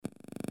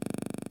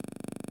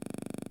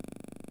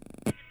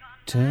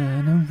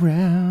turn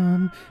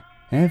around.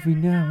 Every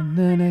now and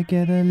then I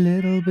get a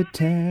little bit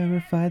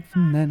terrified,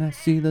 and then I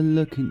see the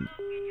look in...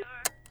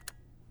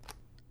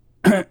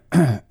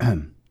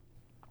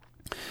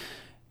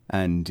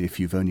 And if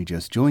you've only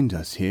just joined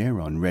us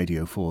here on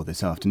Radio 4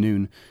 this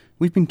afternoon,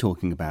 we've been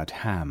talking about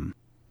ham.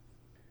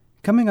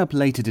 Coming up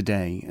later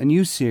today, a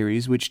new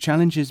series which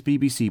challenges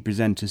BBC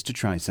presenters to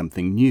try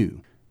something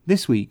new.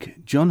 This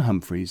week, John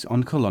Humphreys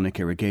on colonic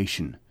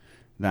irrigation.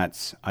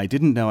 That's I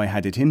Didn't Know I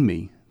Had It In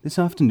Me, this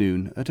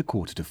afternoon at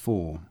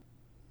 3:45.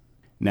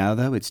 Now,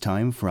 though, it's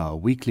time for our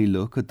weekly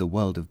look at the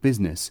world of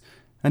business,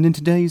 and in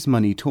today's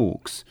Money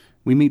Talks,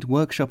 we meet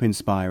workshop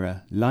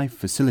inspirer, life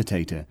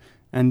facilitator,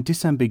 and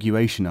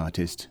disambiguation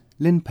artist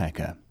Lynn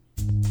Pecker.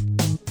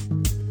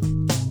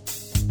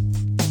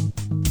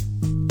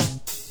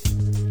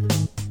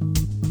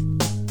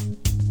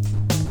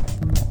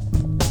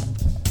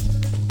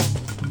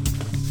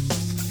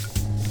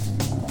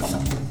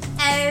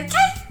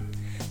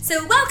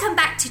 So welcome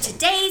back to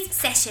today's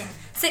session,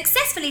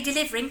 successfully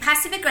delivering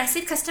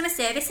passive-aggressive customer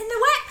service in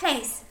the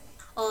workplace.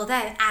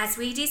 Although, as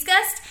we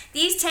discussed,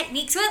 these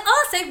techniques will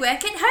also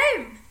work at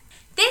home.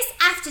 This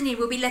afternoon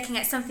we'll be looking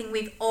at something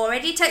we've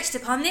already touched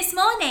upon this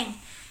morning,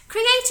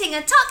 creating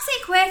a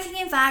toxic working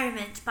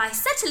environment by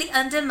subtly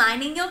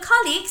undermining your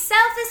colleagues'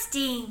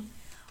 self-esteem,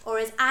 or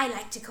as I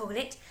like to call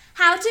it,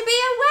 how to be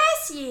a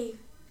worse you.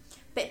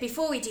 But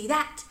before we do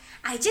that,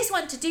 I just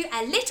want to do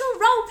a little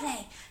role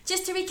play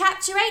just to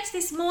recapturate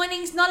this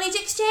morning's knowledge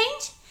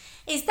exchange.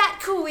 Is that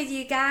cool with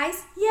you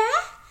guys?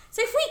 Yeah?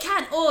 So if we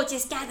can all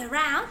just gather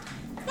round.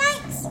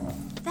 Thanks.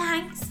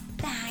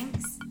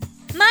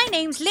 My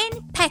name's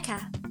Lynn Pecker.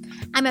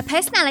 I'm a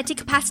personality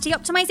capacity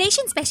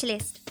optimization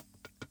specialist.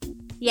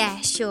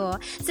 Yeah,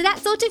 sure. So that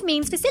sort of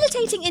means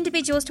facilitating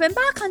individuals to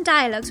embark on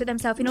dialogues with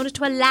themselves in order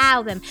to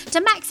allow them to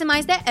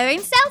maximise their own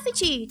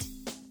selfitude.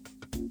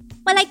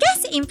 Well, I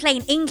guess in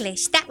plain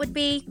English, that would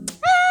be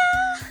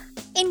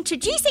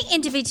introducing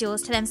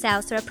individuals to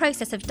themselves through a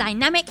process of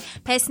dynamic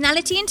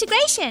personality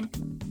integration.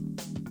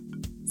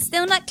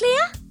 Still not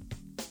clear?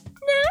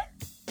 No?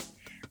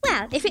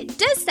 Well, if it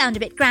does sound a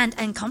bit grand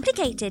and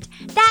complicated,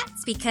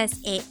 that's because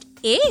it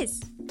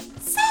is.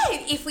 So,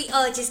 if we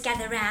all just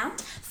gather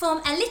round, form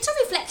a little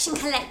reflection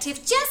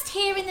collective just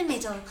here in the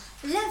middle.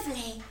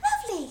 Lovely.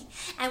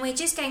 And we're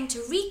just going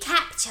to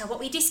recapture what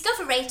we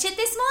discovered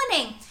this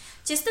morning.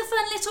 Just a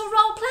fun little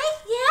role play,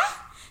 yeah?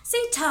 So,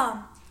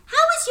 Tom, how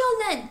was your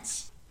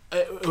lunch?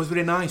 It was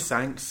really nice,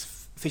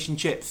 thanks. Fish and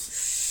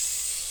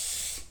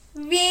chips.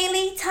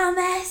 Really,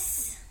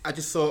 Thomas? I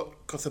just thought,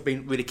 because I've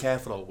been really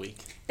careful all week.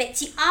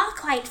 But you are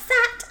quite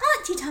fat,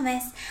 aren't you,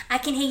 Thomas? I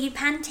can hear you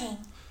panting.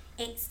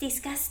 It's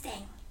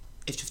disgusting.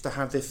 It's just to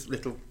have this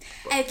little...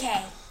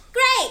 Okay,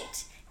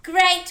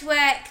 great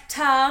work,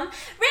 Tom.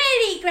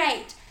 Really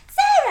great.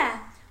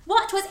 Sarah,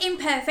 what was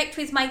imperfect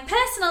with my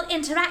personal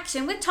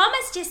interaction with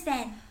Thomas just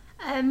then?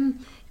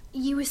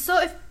 You were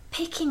sort of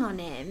picking on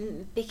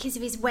him because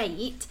of his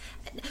weight.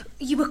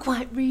 You were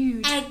quite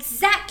rude.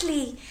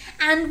 Exactly.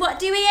 And what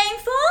do we aim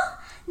for?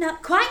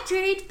 Not quite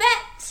rude,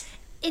 but...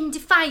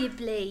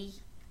 Indefiably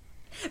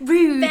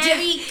rude.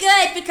 Very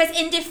good, because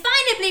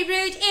indefinably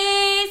rude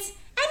is...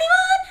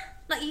 Anyone?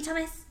 Not you,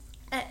 Thomas.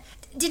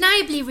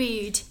 Deniably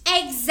rude.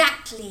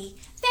 Exactly.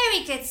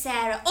 Very good,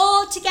 Sarah.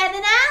 All together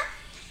now?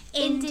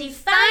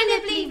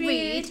 Indefinably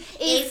rude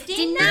is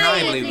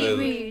deniably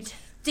rude.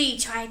 Do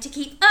try to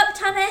keep up,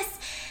 Thomas.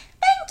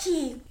 Thank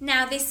you.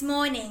 Now, this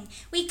morning,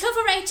 we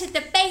covered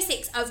the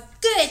basics of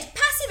good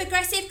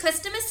passive-aggressive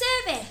customer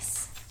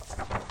service.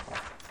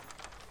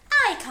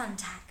 Eye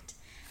contact.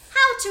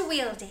 How to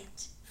wield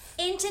it.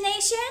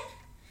 Intonation.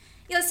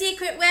 Your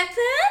secret weapon.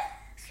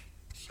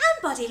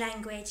 And body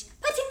language.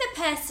 Putting the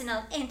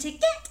personal into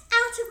get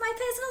out of my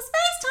personal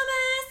space,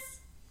 Thomas.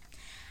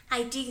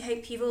 I do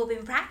hope you've all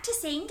been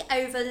practising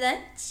over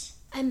lunch.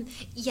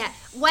 Yeah.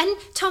 When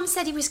Tom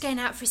said he was going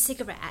out for a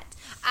cigarette,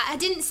 I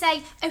didn't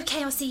say,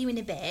 OK, I'll see you in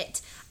a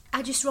bit.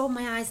 I just rolled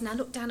my eyes and I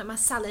looked down at my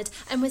salad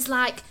and was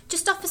like,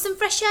 just off for some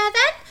fresh air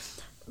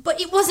then? But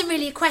it wasn't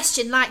really a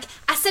question. Like,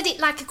 I said it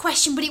like a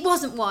question, but it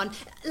wasn't one.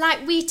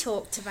 Like we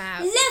talked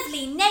about.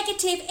 Lovely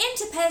negative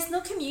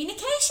interpersonal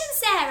communication,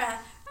 Sarah.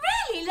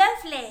 Really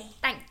lovely.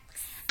 Thanks.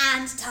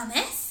 And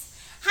Thomas,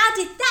 how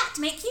did that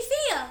make you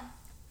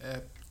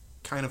feel?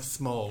 Kind of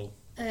small.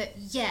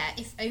 Yeah,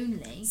 if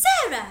only.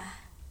 Sarah!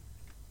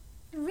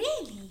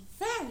 Really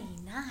very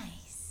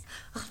nice.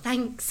 Oh,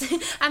 thanks.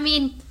 I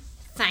mean,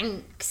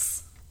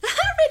 thanks. I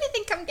really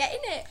think I'm getting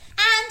it.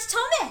 And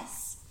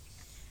Thomas,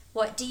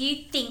 what do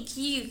you think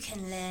you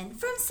can learn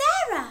from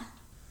Sarah?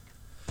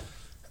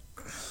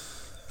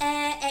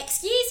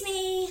 Excuse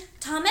me,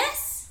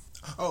 Thomas?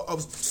 Oh,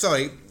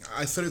 sorry.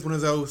 I thought it was one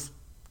of those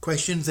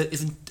questions that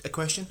isn't a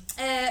question.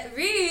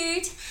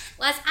 Rude.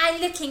 Was I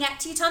looking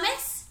at you,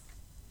 Thomas?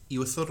 You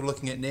were sort of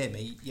looking at near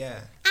me,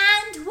 yeah.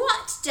 And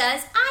what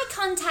does eye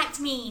contact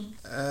mean?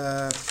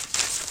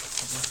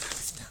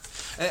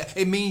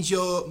 It means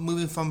you're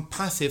moving from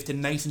passive to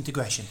nascent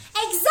aggression.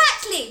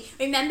 Exactly.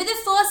 Remember the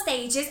 4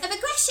 stages of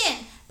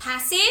aggression.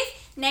 Passive,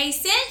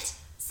 nascent,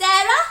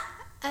 Sarah?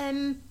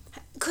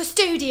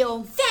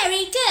 Custodial.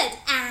 Very good.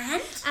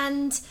 And?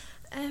 And,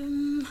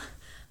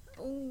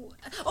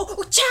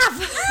 chav!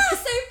 Ah,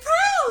 so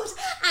proud!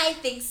 I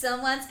think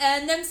someone's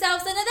earned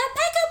themselves another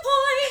Pekka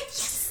point.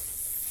 Yes.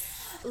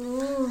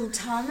 Ooh,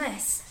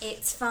 Thomas,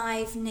 it's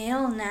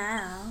 5-0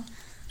 now.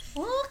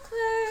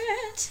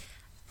 Awkward.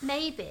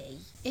 Maybe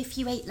if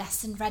you ate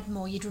less and read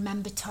more, you'd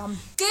remember Tom.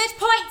 Good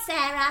point,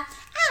 Sarah.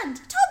 And,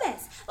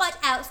 Thomas, what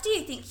else do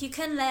you think you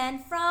can learn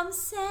from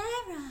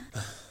Sarah?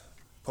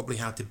 Probably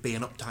how to be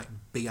an uptight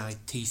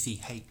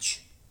bitch.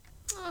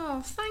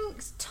 Oh,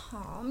 thanks,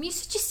 Tom. You're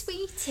such a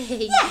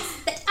sweetie.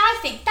 Yes, but I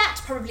think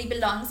that probably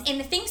belongs in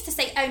the things to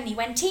say only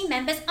when team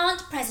members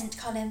aren't present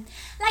column.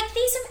 Like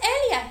these from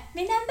earlier,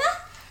 remember?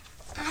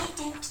 I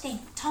don't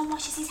think Tom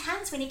washes his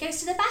hands when he goes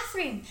to the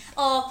bathroom.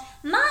 Or,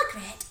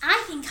 Margaret,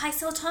 I think I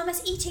saw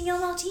Thomas eating your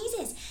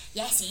Maltesers.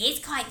 Yes, he is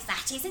quite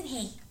fat, isn't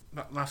he?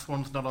 That last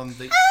one's not on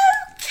the...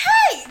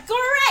 Okay,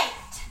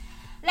 great.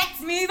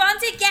 Let's move on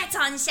to Get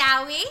On,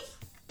 shall we?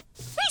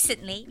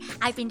 Recently,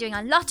 I've been doing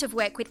a lot of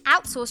work with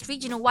outsourced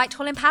regional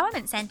Whitehall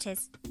empowerment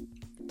centres.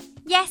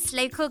 Yes,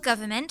 local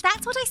government,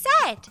 that's what I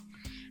said.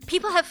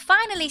 People have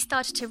finally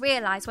started to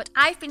realise what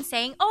I've been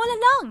saying all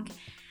along,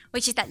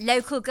 which is that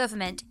local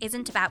government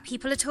isn't about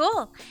people at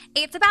all.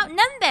 It's about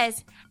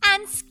numbers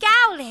and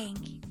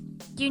scowling.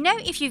 You know,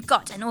 if you've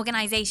got an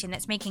organisation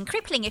that's making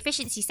crippling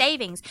efficiency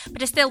savings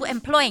but are still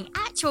employing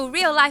actual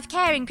real-life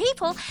caring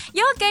people,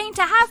 you're going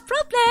to have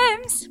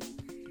problems.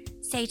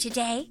 So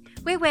today,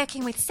 we're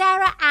working with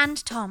Sarah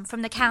and Tom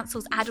from the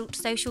Council's Adult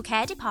Social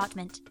Care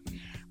Department.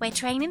 We're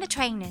training the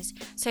trainers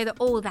so that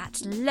all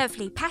that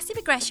lovely passive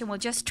aggression will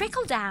just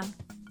trickle down.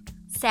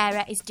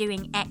 Sarah is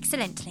doing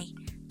excellently.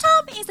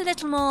 Tom is a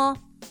little more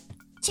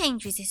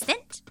change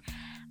resistant.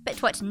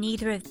 But what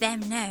neither of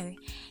them know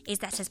is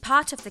that as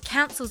part of the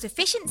Council's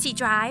efficiency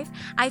drive,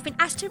 I've been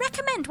asked to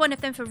recommend one of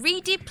them for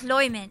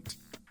redeployment.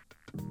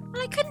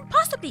 Well, I couldn't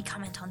possibly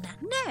comment on that,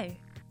 no.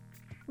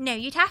 No,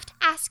 you'd have to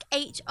ask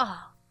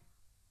HR.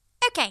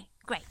 Okay,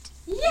 great.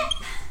 Yep.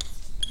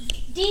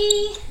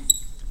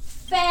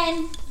 Defensive.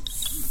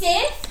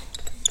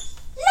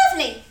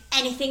 Lovely.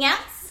 Anything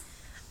else?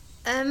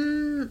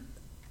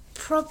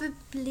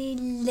 Probably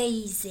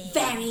lazy.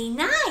 Very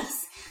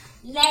nice.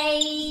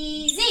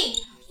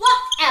 Lazy.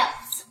 What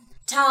else?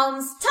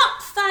 Tom's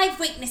top 5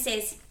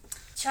 weaknesses.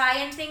 Try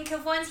and think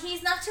of ones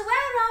he's not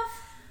aware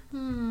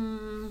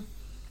of.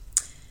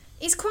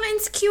 He's quite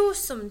insecure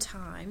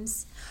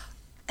sometimes.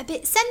 A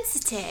bit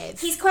sensitive.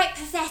 He's quite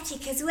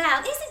pathetic as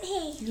well, isn't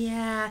he?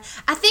 Yeah.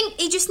 I think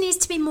he just needs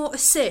to be more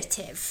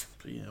assertive.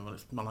 Yeah, well,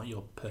 it's not like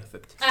you're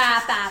perfect.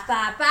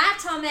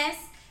 Thomas.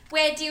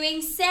 We're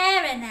doing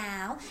Sarah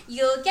now.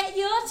 You'll get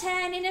your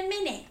turn in a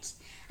minute.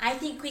 I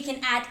think we can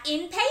add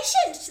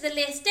impatient to the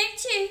list,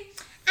 don't you?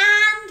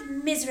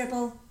 And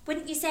miserable,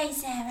 wouldn't you say,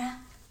 Sarah?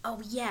 Oh,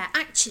 yeah,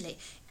 actually,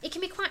 it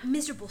can be quite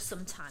miserable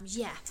sometimes,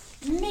 yeah.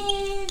 Miserable.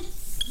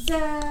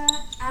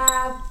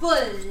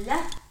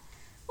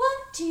 1,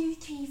 2,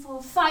 3,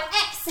 4, 5.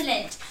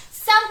 Excellent.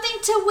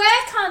 Something to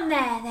work on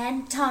there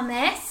then,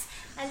 Thomas.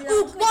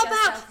 What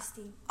about...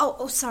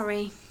 Oh,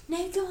 sorry.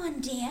 No, go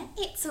on, dear.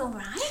 It's all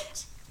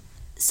right.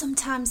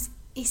 Sometimes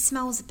he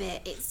smells a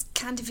bit. It's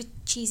kind of a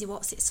cheesy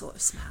what's-it sort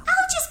of smell.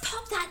 I'll just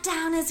pop that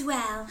down as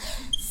well.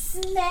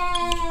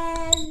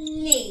 Smelly.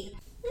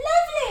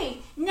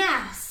 Lovely.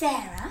 Now,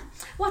 Sarah,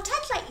 what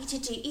I'd like you to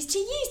do is to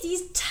use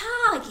these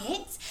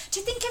targets to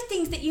think of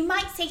things that you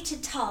might say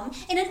to Tom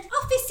in an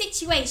office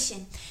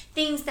situation.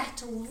 Things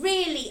that will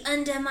really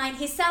undermine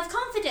his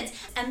self-confidence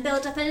and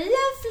build up a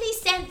lovely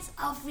sense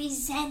of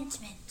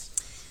resentment.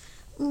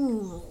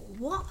 Ooh,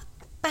 what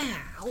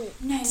about...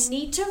 No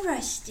need to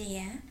rush,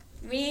 dear.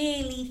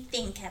 Really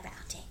think about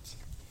it.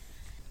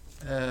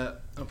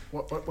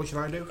 What should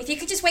I do? If you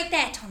could just wait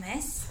there,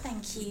 Thomas.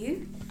 Thank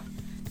you.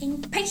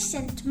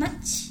 Impatient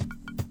much?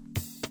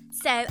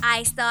 So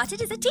I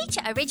started as a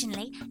teacher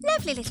originally.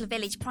 Lovely little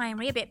village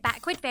primary, a bit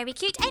backward, very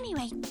cute.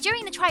 Anyway,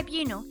 during the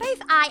tribunal,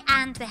 both I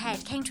and the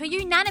head came to a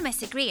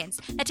unanimous agreement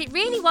that it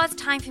really was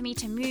time for me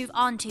to move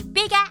on to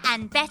bigger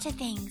and better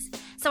things.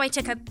 So I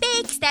took a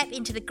big step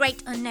into the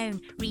great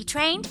unknown,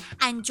 retrained,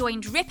 and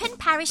joined Ripon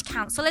Parish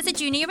Council as a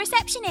junior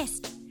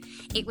receptionist.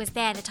 It was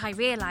there that I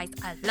realised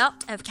a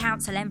lot of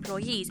council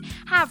employees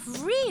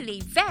have really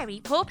very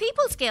poor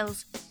people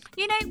skills.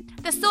 You know,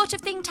 the sort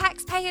of thing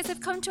taxpayers have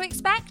come to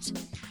expect.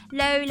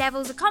 Low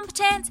levels of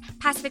competence,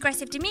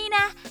 passive-aggressive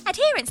demeanour,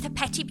 adherence to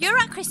petty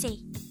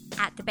bureaucracy.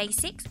 At the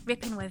basics,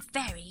 Ripon were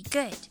very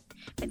good,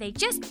 but they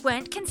just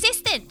weren't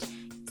consistent.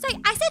 So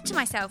I said to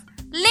myself,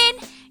 Lynn,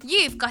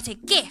 you've got a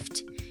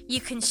gift.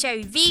 You can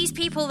show these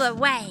people the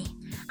way.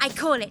 I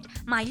call it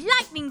my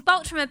lightning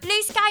bolt from a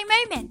blue sky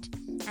moment.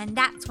 And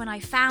that's when I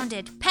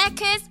founded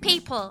Pekka's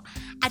People,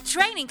 a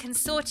training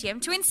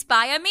consortium to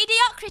inspire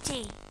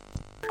mediocrity.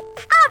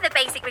 Are the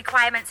basic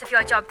requirements of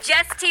your job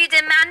just too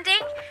demanding?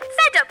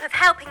 Fed up of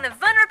helping the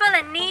vulnerable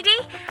and needy?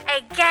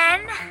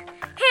 Again?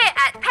 Here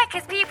at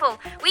Pekka's People,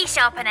 we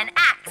sharpen an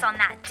axe on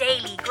that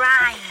daily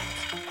grind.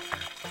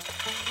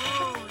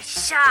 Ooh,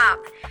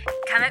 sharp.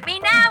 Come at me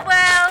now,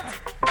 world.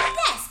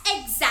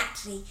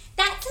 Exactly.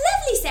 That's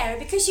lovely, Sarah,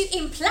 because you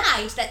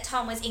implied that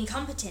Tom was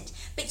incompetent,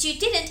 but you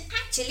didn't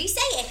actually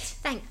say it.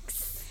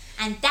 Thanks.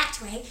 And that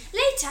way,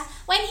 later,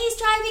 when he's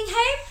driving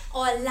home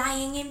or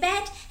lying in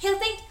bed, he'll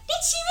think,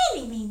 did she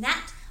really mean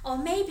that? Or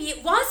maybe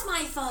it was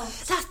my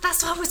fault.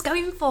 That's what I was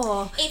going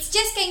for. It's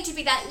just going to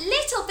be that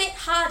little bit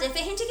harder for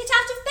him to get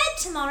out of bed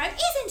tomorrow,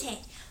 isn't it?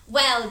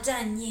 Well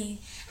done, you.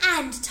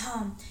 And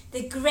Tom,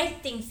 the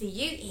great thing for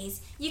you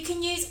is you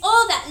can use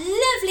all that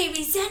lovely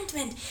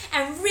resentment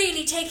and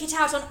really take it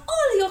out on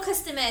all your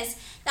customers.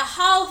 The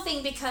whole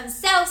thing becomes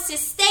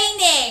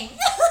self-sustaining.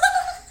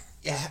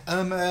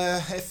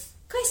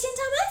 Question,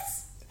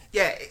 Thomas?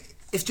 Yeah,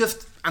 it's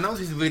just, I know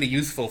this is really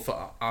useful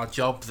for our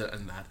jobs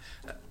and that,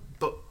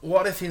 but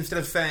what if instead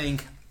of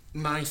saying,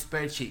 my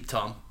spreadsheet,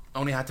 Tom,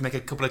 only had to make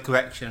a couple of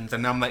corrections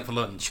and now I'm late for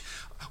lunch?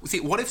 See,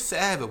 what if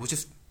Sarah was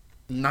just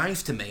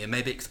nice to me and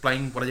maybe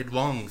explain what I did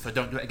wrong so I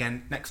don't do it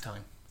again next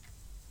time?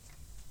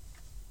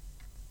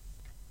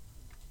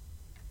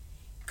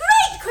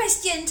 Great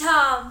question,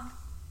 Tom.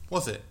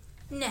 Was it?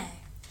 No.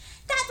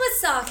 That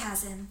was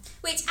sarcasm,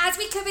 which, as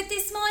we covered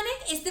this morning,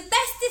 is the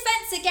best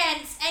defence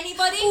against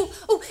anybody...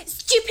 Oh,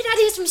 stupid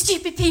ideas from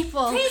stupid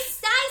people.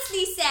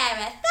 Precisely,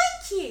 Sarah.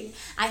 Thank you.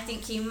 I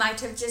think you might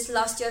have just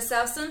lost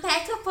yourself some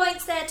pecker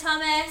points there,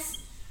 Thomas.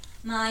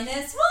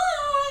 -1.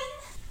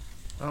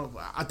 Oh,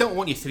 I don't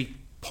want your 3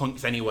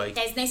 points anyway.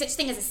 There's no such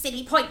thing as a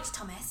silly point,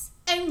 Thomas.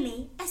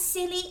 Only a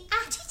silly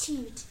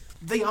attitude.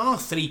 They are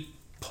 3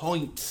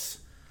 points.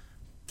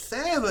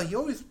 Sarah, you're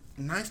always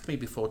nice to me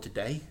before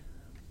today.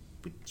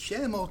 We'd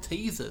share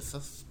Maltesers. I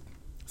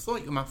thought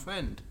you were my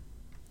friend.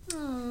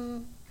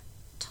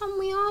 Tom,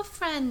 we are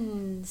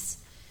friends.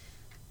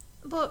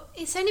 But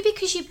it's only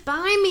because you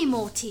buy me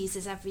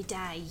Maltesers every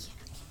day.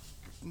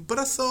 But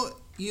I thought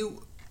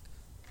you...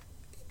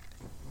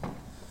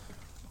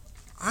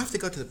 I have to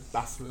go to the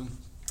bathroom.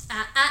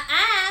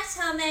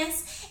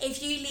 Thomas.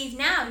 If you leave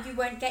now, you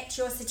won't get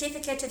your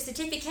certificate of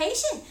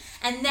certification.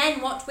 And then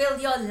what will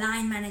your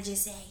line manager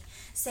say?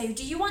 So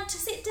do you want to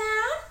sit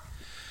down?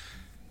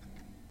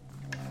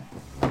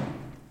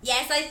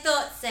 Yes, I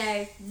thought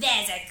so.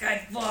 There's a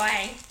good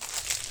boy.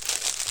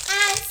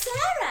 And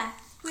Sarah,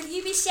 will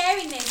you be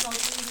sharing those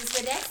Maltesers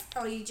with us,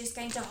 or are you just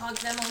going to hog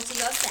them all to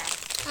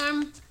yourself?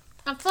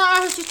 I thought I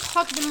was just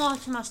hogging them all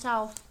to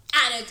myself.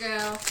 Atta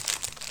girl.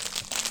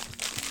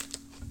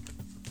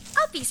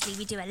 Obviously,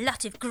 we do a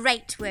lot of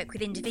great work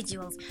with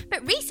individuals,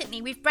 but recently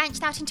we've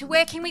branched out into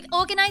working with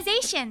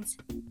organisations.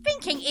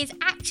 Thinking is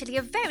actually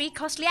a very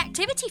costly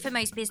activity for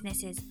most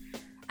businesses.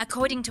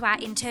 According to our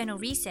internal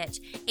research,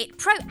 it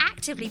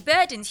proactively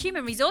burdens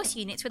human resource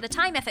units with a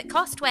time-effort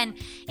cost when,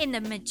 in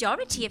the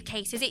majority of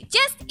cases, it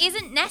just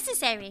isn't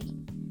necessary.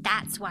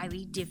 That's why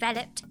we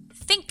developed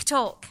Think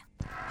Talk.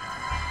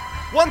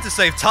 Want to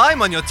save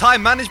time on your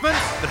time management,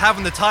 but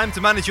haven't the time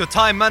to manage your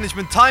time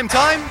management time?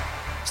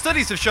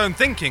 Studies have shown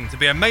thinking to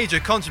be a major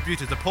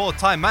contributor to poor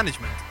time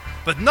management,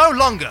 but no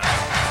longer.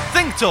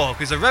 Think Talk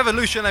is a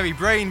revolutionary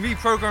brain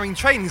reprogramming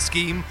training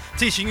scheme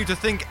teaching you to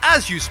think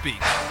as you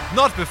speak,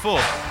 not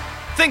before.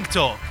 Think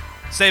Talk.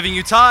 Saving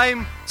you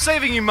time,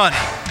 saving you money.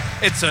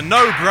 It's a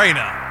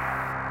no-brainer.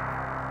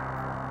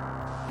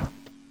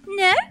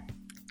 No,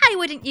 I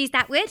wouldn't use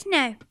that word,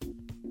 no.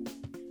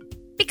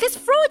 Because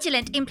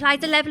fraudulent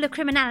implies a level of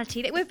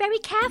criminality that we're very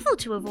careful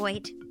to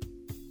avoid.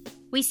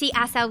 We see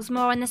ourselves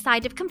more on the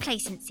side of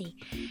complacency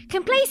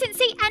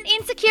and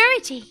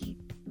insecurity.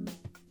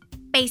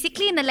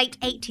 Basically, in the late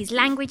 80s,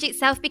 language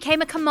itself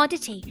became a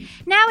commodity.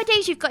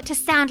 Nowadays, you've got to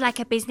sound like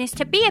a business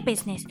to be a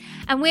business,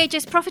 and we're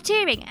just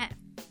profiteering,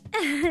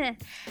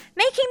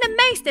 making the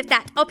most of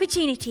that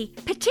opportunity,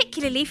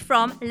 particularly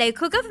from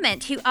local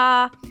government, who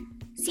are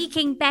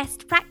seeking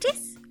best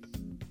practice.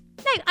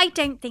 No, I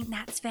don't think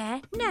that's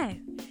fair, no.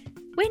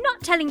 We're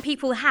not telling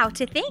people how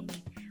to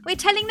think. We're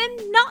telling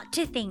them not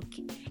to think.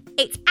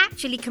 It's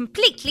actually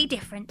completely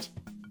different.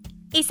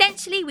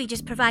 Essentially, we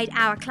just provide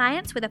our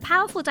clients with a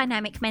powerful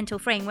dynamic mental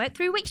framework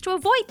through which to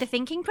avoid the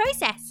thinking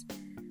process.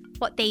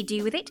 What they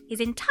do with it is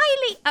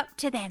entirely up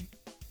to them,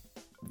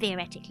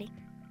 theoretically.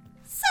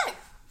 So,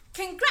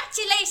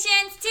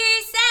 congratulations to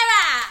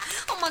Sarah!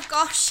 Oh my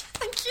gosh,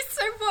 thank you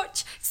so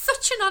much.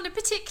 Such an honour,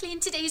 particularly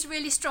in today's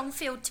really strong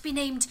field, to be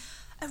named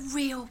a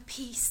real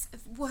piece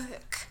of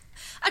work.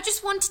 I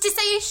just wanted to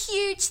say a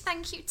huge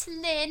thank you to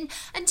Lynn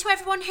and to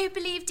everyone who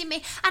believed in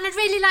me, and I'd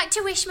really like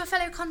to wish my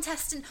fellow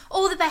contestant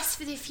all the best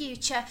for the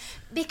future,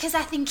 because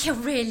I think you'll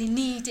really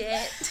need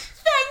it.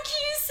 Thank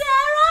you,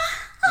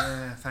 Sarah!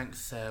 Yeah, thanks,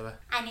 Sarah.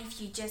 And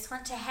if you just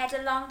want to head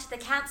along to the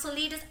council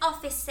leader's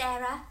office,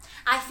 Sarah,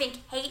 I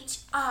think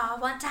HR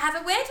want to have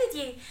a word with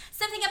you.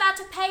 Something about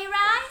a pay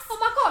rise. Oh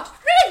my God,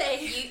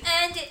 really? You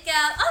earned it,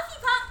 girl. Off you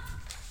pop.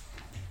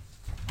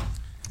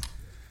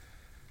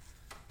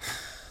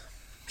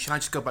 Shall I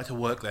just go back to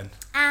work then?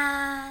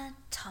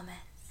 Thomas,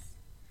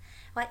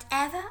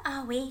 whatever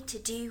are we to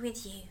do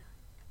with you?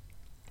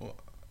 Well,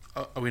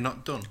 are we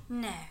not done?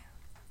 No.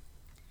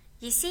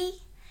 You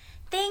see,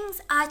 things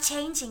are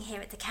changing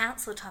here at the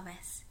council,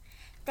 Thomas.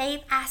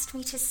 They've asked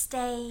me to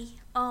stay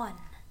on.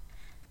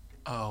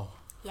 Oh.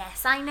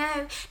 Yes, I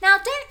know. Now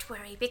don't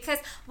worry, because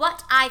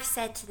what I've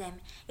said to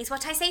them is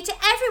what I say to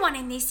everyone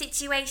in these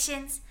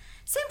situations.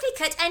 Simply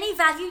cut any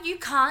value you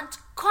can't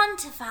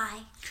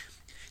quantify.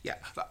 Yeah,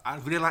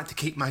 I'd really like to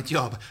keep my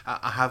job.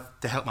 I have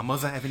to help my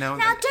mother every now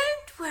and then. Now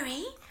don't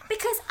worry,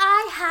 because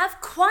I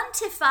have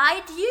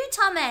quantified you,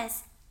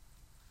 Thomas.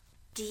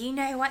 Do you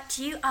know what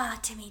you are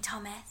to me,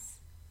 Thomas?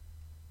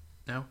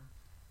 No?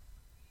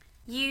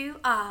 You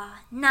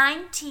are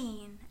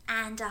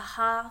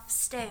 19.5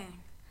 stone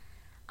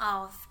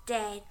of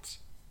dead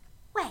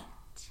weight.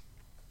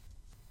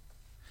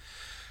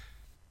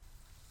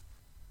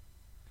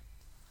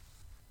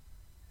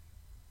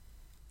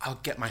 I'll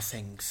get my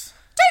things.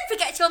 Don't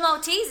forget your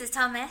Maltesers,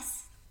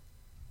 Thomas.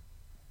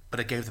 But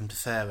I gave them to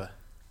Sarah.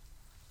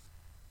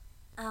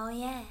 Oh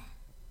yeah,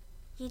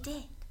 you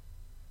did.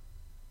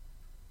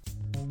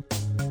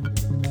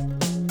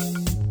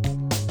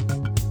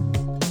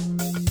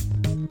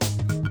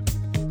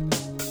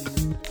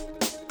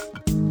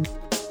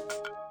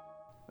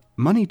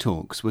 Money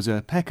Talks was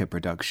a Pekka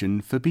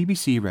production for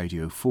BBC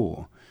Radio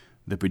 4.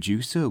 The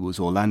producer was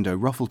Orlando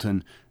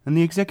Ruffleton and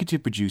the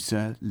executive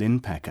producer Lynn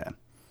Pekka.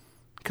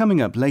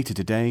 Coming up later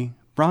today,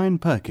 Brian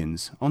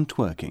Perkins on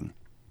twerking.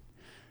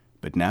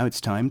 But now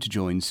it's time to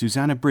join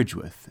Susanna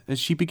Bridgeworth as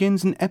she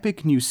begins an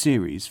epic new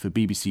series for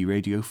BBC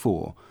Radio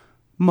 4,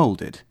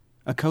 Moulded,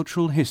 A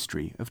Cultural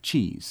History of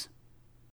Cheese.